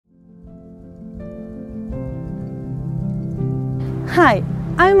Hi,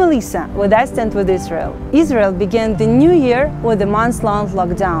 I'm Elisa with I Stand With Israel. Israel began the new year with a month-long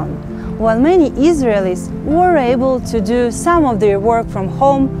lockdown. While many Israelis were able to do some of their work from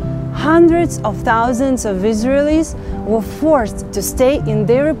home, hundreds of thousands of Israelis were forced to stay in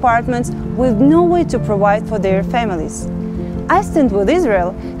their apartments with no way to provide for their families. I Stand With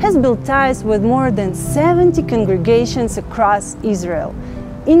Israel has built ties with more than 70 congregations across Israel.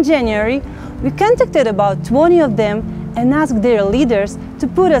 In January, we contacted about 20 of them and asked their leaders to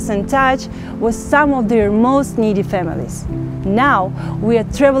put us in touch with some of their most needy families. Now, we are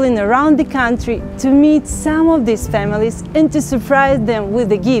traveling around the country to meet some of these families and to surprise them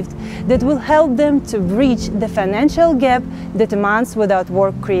with a gift that will help them to bridge the financial gap that a month without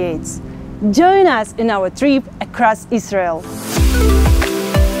work creates. Join us in our trip across Israel.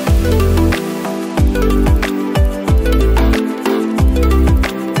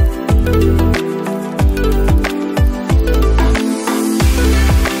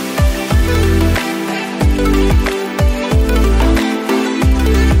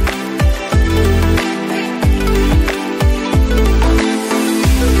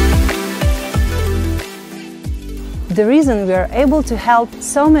 The reason we are able to help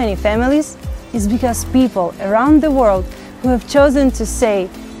so many families is because people around the world who have chosen to say,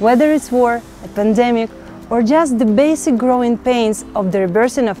 whether it's war, a pandemic, or just the basic growing pains of the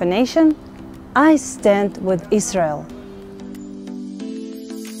rebirthing of a nation, I stand with Israel.